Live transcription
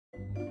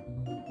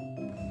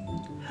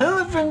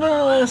Hello from the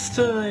last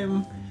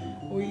time.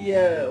 We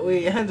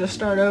had to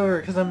start over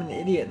because I'm an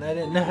idiot and I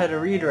didn't know how to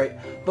read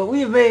right. But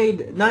we've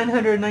made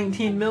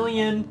 919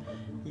 million.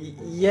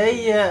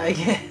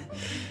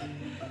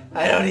 I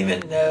don't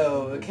even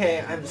know.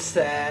 Okay, I'm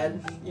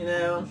sad. You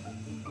know.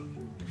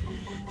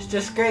 It's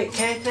just great.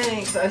 Okay,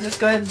 thanks. I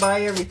just go ahead and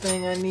buy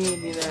everything I need.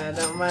 You know,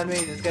 don't mind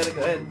me. Just gotta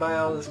go ahead and buy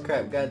all this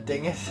crap. God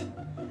dang it.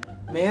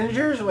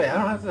 Managers? Wait, I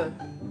don't have to.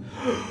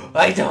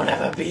 I don't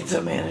have a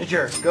pizza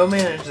manager. Go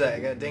manage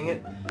that. God dang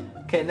it.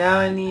 Okay, now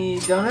I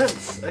need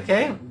donuts.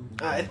 Okay.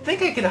 I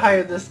think I could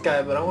hire this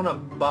guy, but I want to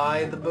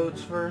buy the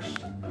boats first.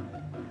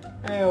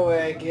 There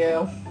we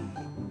go.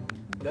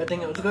 God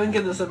dang it. Let's go ahead and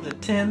get this up to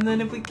 10 then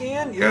if we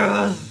can.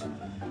 Yes!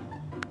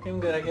 I'm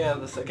good. I can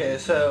have this. Okay,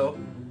 so.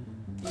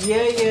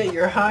 Yeah,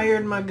 you're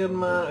hired, my good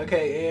man.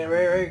 Okay, and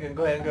right, gonna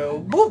go ahead and go.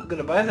 Boop!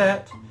 Gonna buy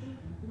that.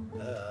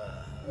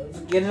 Let's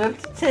get it up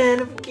to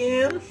 10 if we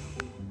can.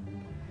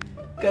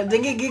 God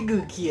dang it, get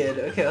good, kid.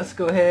 Okay, let's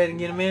go ahead and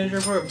get a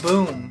manager for it.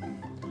 Boom.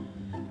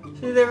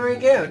 See, there we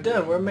go.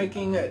 Done. We're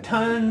making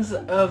tons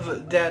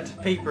of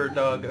that paper,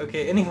 dog.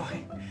 Okay,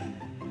 anyway.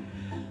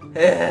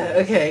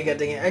 Okay, god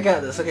dang it. I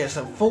got this. Okay,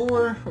 so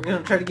 4. We're going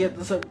to try to get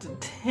this up to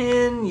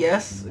 10.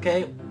 Yes.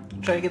 Okay.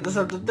 Try to get this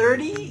up to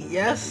 30.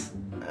 Yes.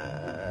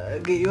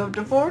 Get you up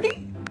to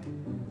 40.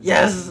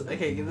 Yes.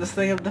 Okay, get this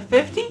thing up to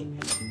 50.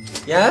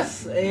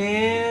 Yes.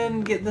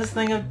 And get this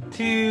thing up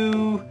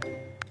to,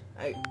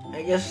 I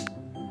guess,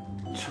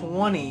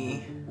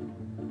 20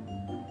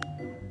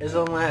 is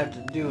all I have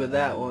to do with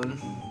that one.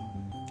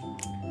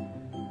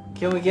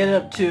 Can we get it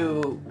up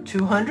to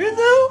 200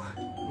 though?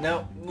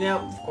 No,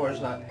 of course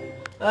not.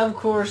 Of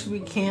course we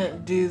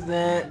can't do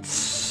that.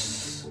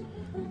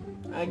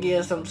 I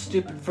guess I'm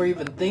stupid for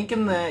even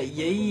thinking that.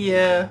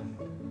 Yeah.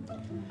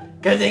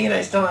 God dang it,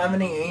 I still don't have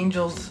any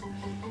angels.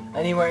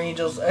 I need more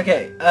angels.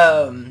 Okay,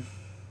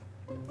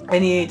 I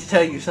need to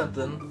tell you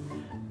something.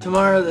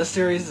 Tomorrow the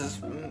series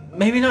is,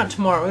 maybe not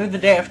tomorrow, maybe the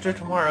day after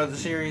tomorrow, the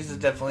series is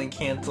definitely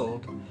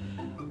canceled.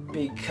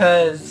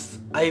 Because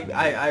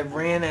I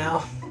ran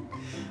out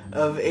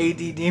of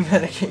ADD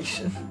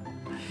medication.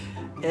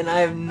 And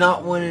I have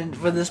not wanted,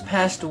 for this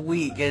past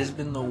week, it has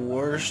been the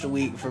worst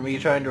week for me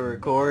trying to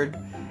record.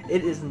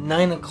 It is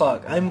 9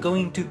 o'clock. I'm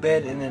going to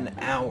bed in an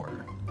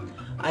hour.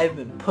 I've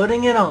been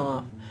putting it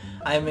off.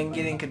 I've been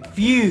getting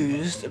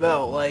confused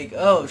about like,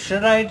 oh,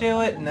 should I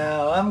do it?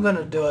 No, I'm going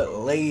to do it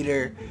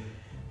later.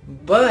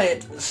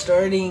 But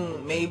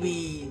starting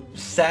maybe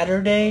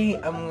Saturday,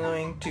 I'm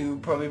going to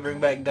probably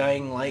bring back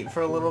Dying Light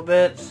for a little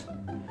bit.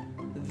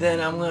 Then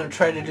I'm going to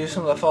try to do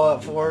some of the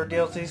Fallout 4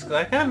 DLCs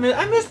because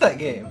I miss that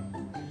game.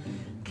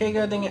 Okay,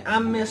 god dang it, I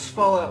miss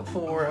Fallout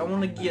 4. I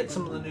want to get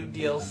some of the new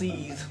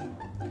DLCs.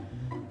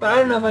 But I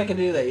don't know if I can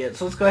do that yet,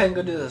 so let's go ahead and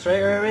go do this.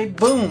 Right?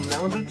 Boom!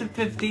 That one's up to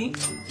 50.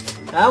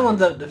 That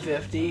one's up to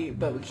 50,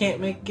 but we can't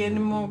make it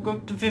anymore. Go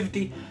up to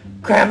 50.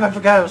 Crap, I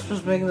forgot I was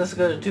supposed to make this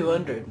go to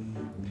 200.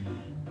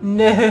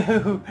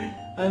 No!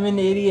 I'm an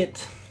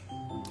idiot.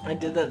 I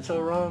did that so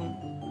wrong.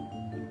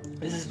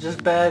 This is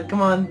just bad.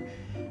 Come on.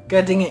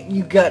 God dang it,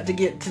 you got to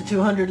get to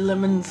 200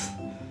 lemons.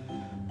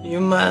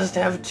 You must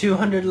have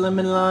 200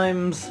 lemon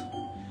limes.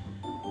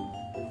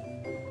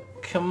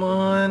 Come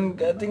on,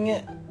 god dang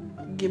it.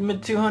 Give me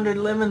 200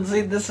 lemons.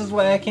 See, this is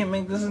why I can't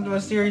make this into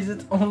a series.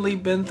 It's only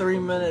been 3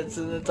 minutes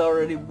and it's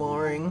already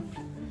boring.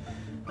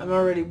 I'm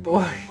already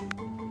bored.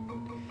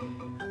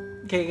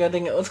 Okay, god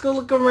dang it. Let's go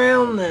look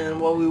around then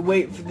while we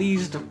wait for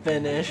these to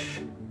finish.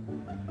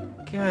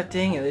 God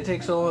dang it, they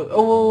take so long.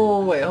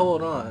 Oh, wait,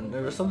 hold on.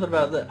 There was something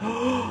about that.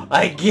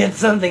 I get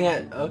something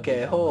at...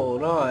 Okay,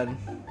 hold on.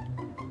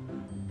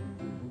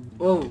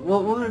 Whoa,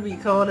 what would it be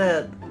called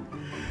at?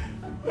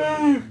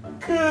 Okay,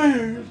 try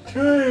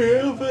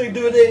if I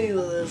do any of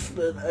this,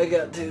 but I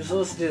got to, so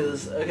let's do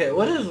this. Okay,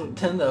 what does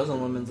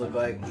 10,000 lemons look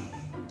like?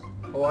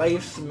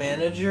 Life's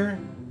manager?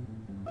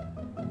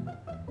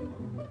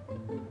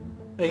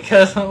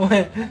 Because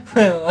when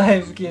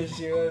life gives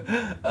you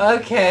a...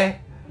 Okay.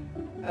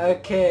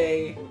 God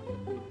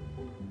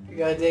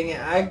dang it,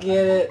 I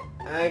get it.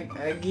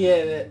 I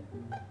get it.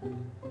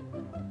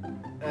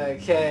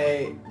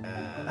 Okay.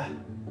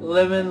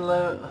 Lemon.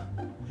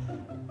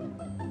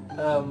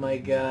 Oh my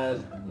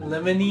god.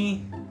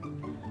 Lemony?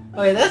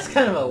 Okay, that's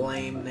kind of a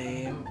lame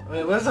name.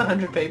 Wait, what's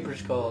 100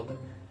 papers called?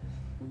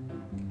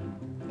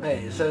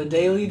 Hey, so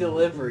daily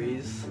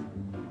deliveries.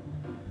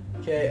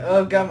 Okay,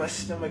 oh god, my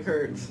stomach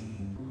hurts.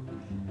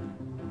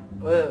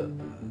 Well,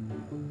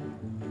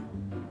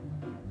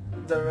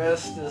 the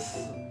rest is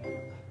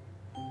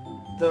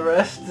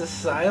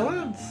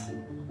silence?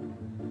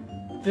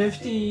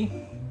 50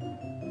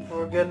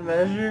 for good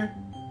measure?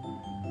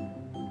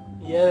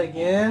 Yet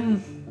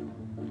again?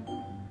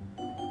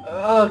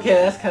 Okay,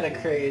 that's kind of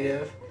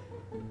creative.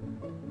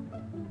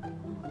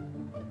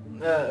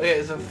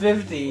 Okay, so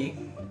 50.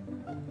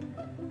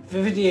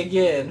 50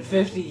 again.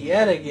 50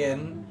 yet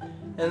again.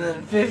 And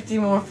then 50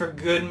 more for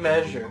good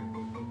measure.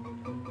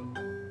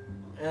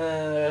 And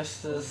then the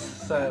rest is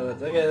silence.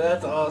 Okay,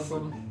 that's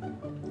awesome.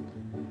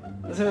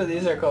 Let's see what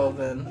these are called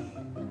then.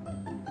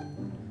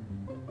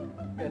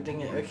 God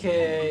dang it.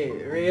 Okay,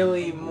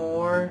 really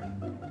more?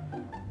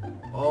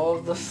 All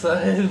of the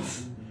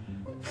suds?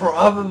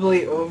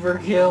 Probably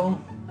overkill.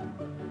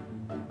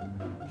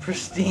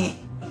 Pristine.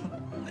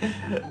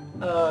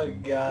 Oh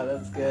god,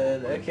 that's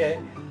good. Okay,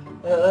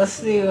 let's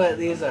see what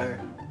these are.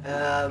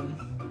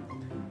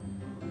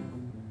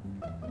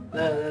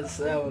 That's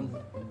that one.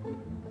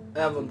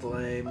 That one's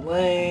lame.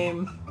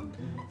 Lame.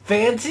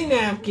 Fancy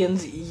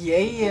napkins.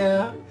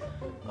 Yeah.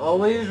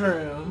 Always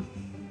room.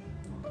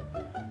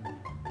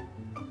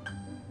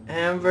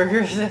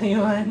 Hamburgers,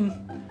 anyone?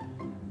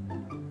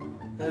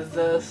 Is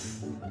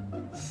this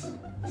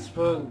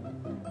spook?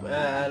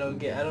 I don't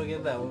get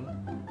that one.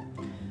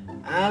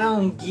 I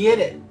don't get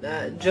it.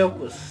 That joke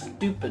was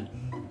stupid.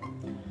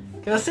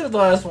 Okay, let's see what the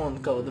last one's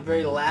called. The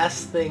very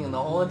last thing in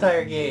the whole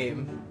entire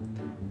game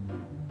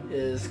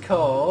is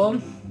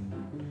called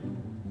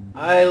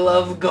I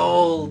Love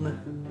Gold.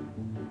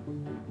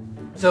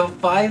 So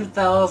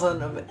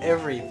 5,000 of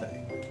everything.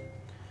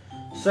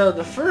 So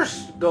the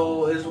first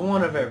goal is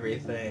one of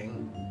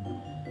everything.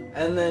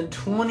 And then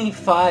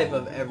 25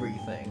 of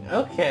everything.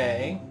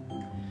 Okay.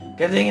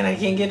 God dang it, I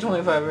can't get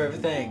 25 of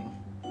everything.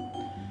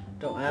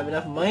 Don't have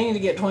enough money to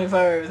get 25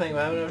 of everything,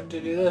 but I have enough to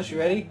do this. You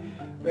ready?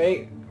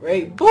 Right,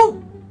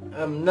 boom!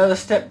 I'm another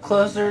step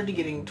closer to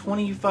getting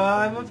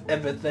 25 of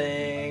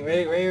everything.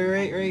 Right.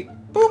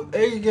 Boop,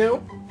 there you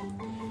go.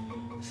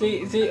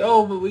 See,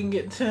 oh, but we can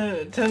get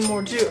 10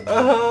 more too.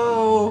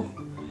 Oh!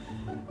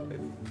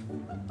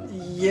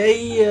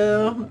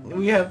 Yeah!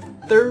 We have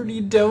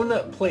 30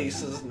 donut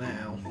places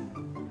now.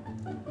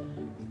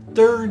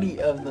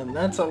 30 of them.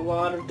 That's a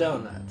lot of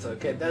donuts.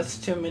 Okay, that's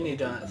too many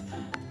donuts.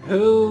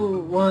 Who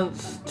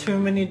wants too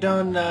many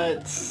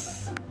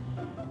donuts?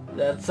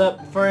 That's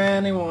up for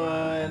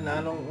anyone.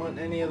 I don't want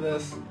any of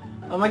this.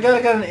 Oh my god,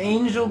 I got an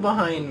angel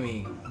behind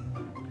me.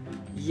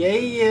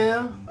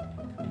 Yeah.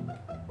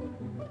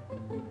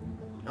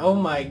 Oh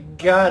my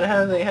god,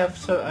 how do they have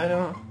so... I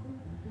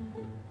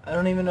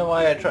don't even know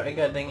why I try.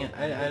 God dang it.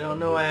 I don't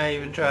know why I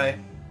even try.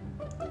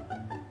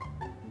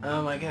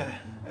 Oh my god.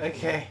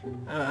 Okay.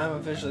 I'm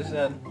officially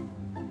sad.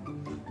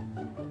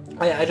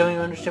 I don't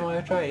even understand why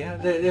I try. You know,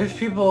 there's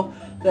people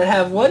that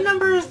have... What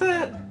number is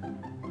that?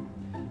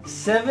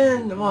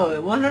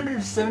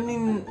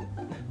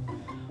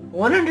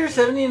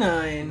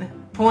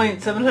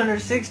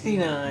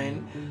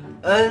 179.769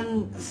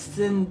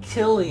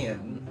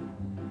 uncentillion.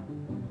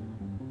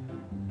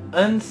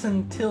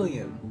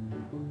 Uncentillion.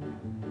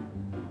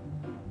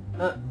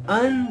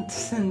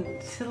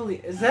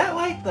 Uncentillion. Is that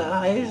like the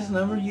highest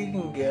number you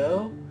can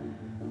go?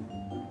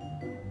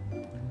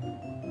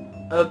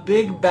 A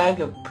big bag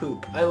of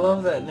poop. I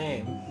love that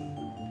name.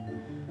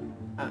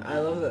 I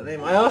love that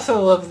name. I also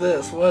love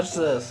this. Watch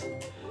this.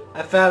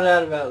 I found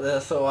out about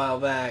this a while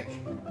back.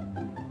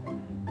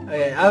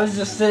 Okay, I was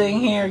just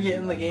sitting here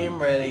getting the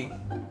game ready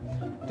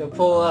to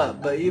pull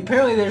up, but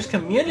apparently there's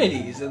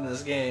communities in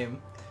this game.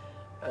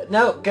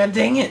 No, god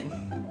dang it.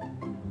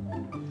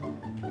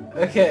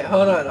 Okay,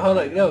 hold on.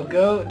 No,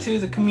 go to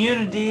the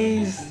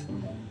communities.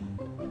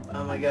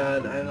 Oh my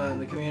god, I'm not in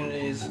the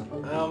communities.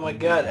 Oh my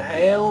god,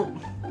 help.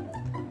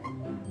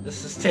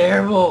 This is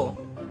terrible.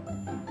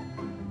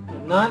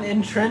 Not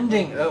in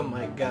trending. Oh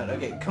my god.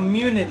 Okay,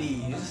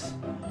 communities.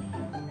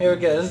 Here we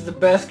go. This is the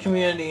best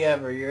community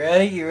ever. You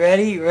ready? You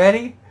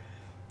ready?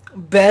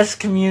 Best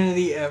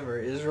community ever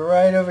is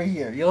right over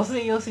here. You'll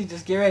see.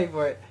 Just get ready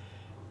for it.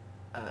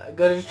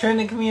 Go to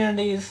trending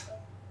communities.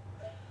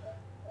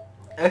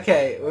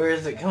 Okay, where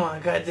is it? Come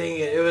on, god dang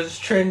it. It was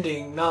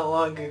trending not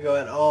long ago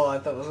at all. I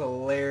thought it was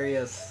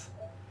hilarious.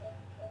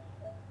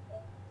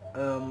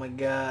 Oh my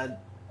god.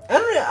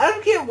 I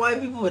don't get why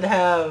people would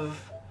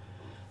have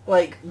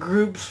like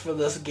groups for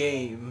this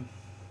game.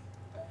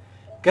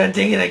 God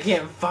dang it, I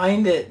can't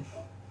find it.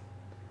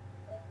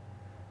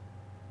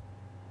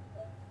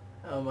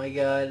 Oh my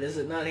god, is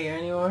it not here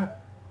anymore?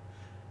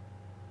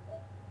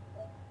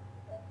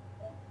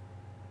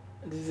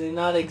 Does it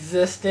not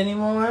exist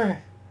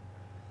anymore?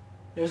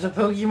 There's a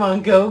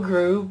Pokemon Go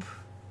group.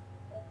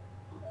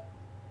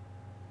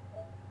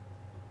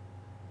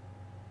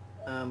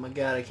 Oh my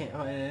god, I can't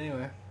find it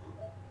anywhere.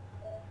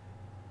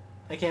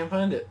 I can't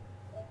find it.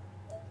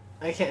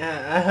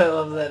 I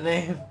love that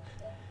name.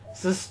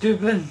 So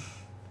stupid.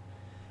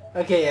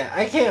 Okay, yeah,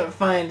 I can't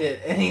find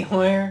it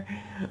anywhere.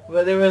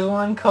 But there was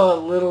one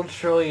called Little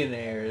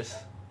Trillionaires.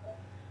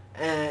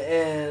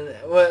 And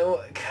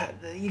what God,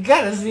 you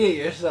gotta see it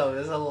yourself.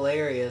 It's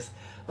hilarious.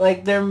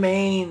 Like their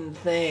main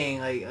thing,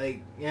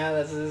 like yeah,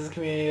 this is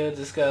community will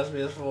discuss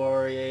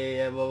PS4,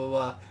 yeah, blah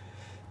blah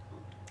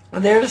blah.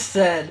 They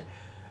said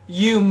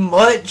you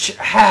much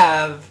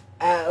have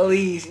at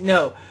least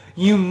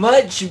you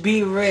much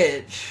be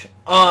rich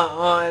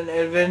on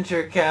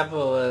adventure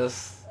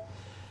capitalists.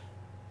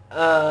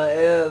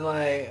 And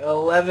like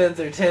 11th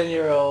or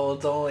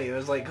 10-year-olds only. It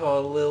was like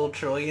called Little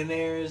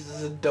Trillionaires.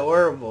 It's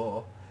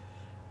adorable.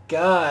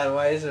 God,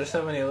 why is there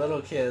so many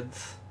little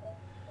kids?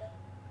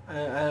 I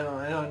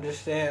don't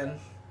understand.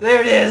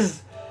 There it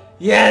is!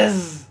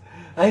 Yes!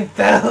 I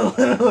found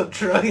Little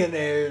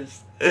Trillionaires.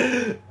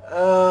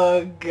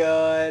 Oh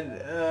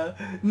god.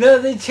 No,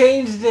 they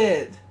changed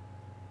it.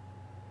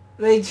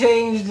 They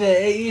changed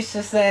it. It used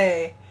to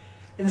say,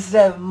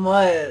 instead of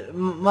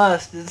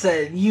must, it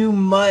said you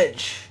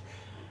much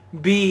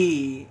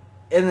be,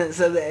 and then it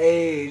said the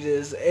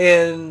ages,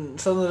 and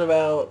something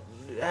about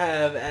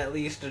have at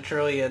least 1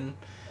 trillion.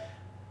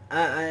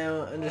 I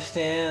don't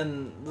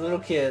understand little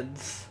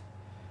kids.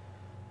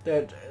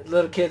 That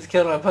little kids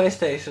killed my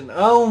PlayStation.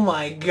 Oh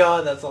my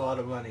god, that's a lot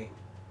of money.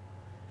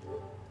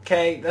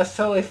 Okay, that's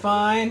totally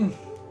fine.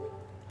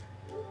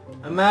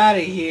 I'm out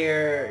of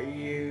here,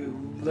 you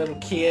little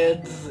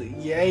kids.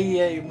 Yeah,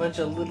 you bunch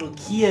of little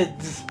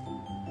kids.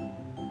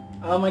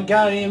 Oh my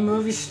god, I need a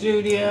movie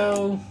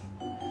studio.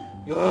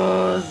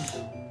 Yes.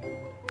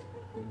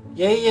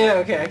 Yeah,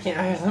 okay, I can't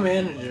hire the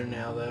manager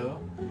now, though.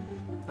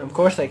 Of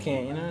course I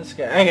can't, you know,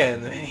 I got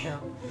in the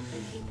video.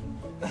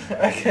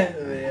 I got in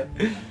the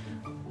video.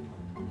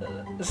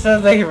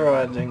 So, thank you for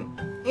watching,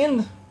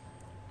 and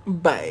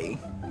bye.